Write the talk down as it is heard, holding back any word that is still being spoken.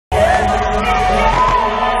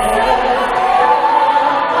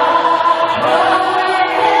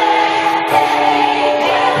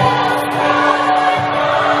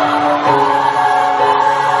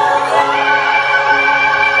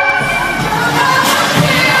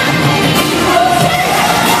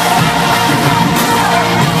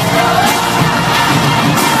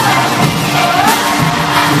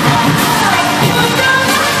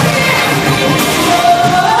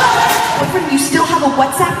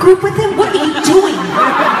group with him? What are you doing?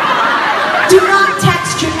 Do not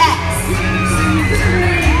text your ex.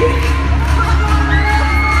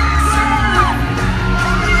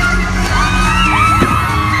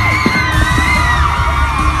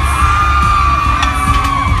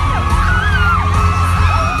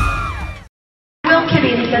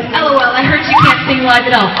 Katy says, LOL, I heard you can't sing live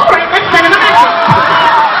at all. Alright, let's send him a message.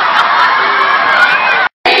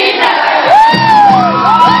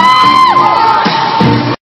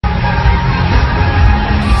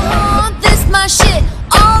 Oh, this my shit.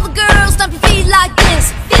 All the girls stomp your feet like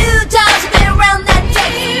this. Few times I've been around that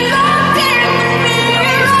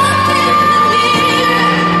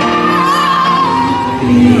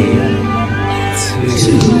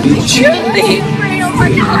Truly. Oh my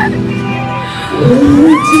God.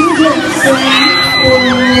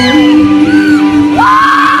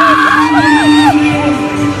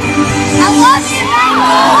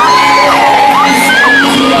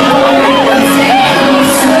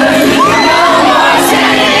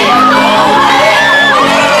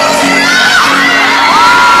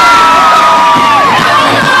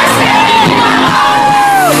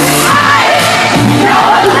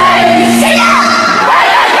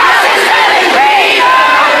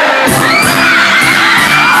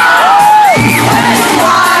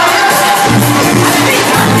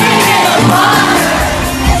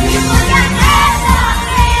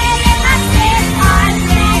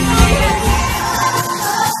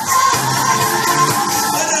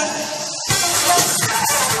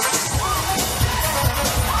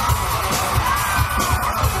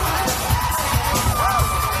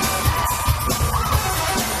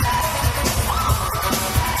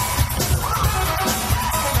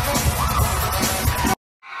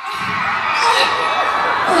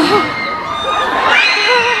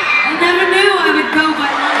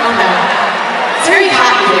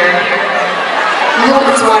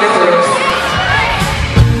 It's waterproof.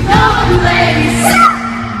 No place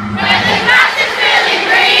where the grass is really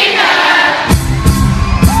greener.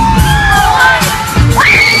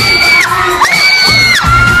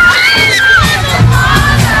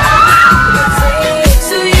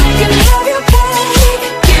 So you can have your cake,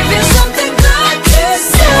 give you something good to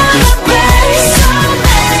celebrate.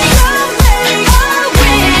 I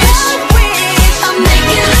wish I'll make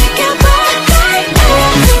it like your birthday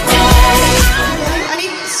every day.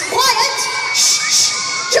 Quiet! Shh!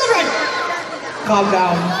 Children! Calm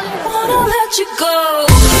down. I wanna let you go.